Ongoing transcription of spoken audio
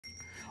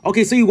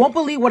Okay, so you won't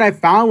believe what I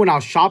found when I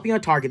was shopping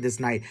on Target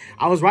this night.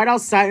 I was right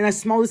outside and I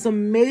smelled this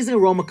amazing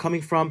aroma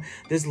coming from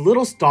this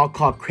little stall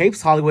called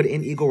Crepes Hollywood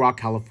in Eagle Rock,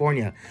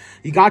 California.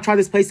 You gotta try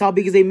this place out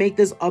because they make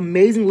this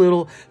amazing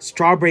little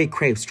strawberry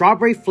crepe.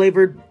 Strawberry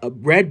flavored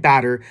red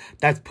batter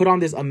that's put on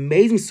this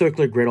amazing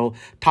circular griddle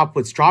topped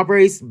with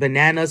strawberries,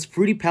 bananas,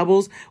 fruity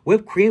pebbles,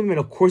 whipped cream, and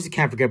of course you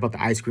can't forget about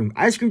the ice cream.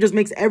 Ice cream just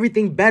makes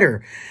everything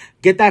better.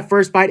 Get that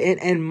first bite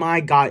and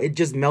my God, it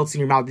just melts in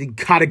your mouth. You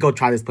gotta go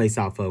try this place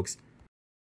out, folks.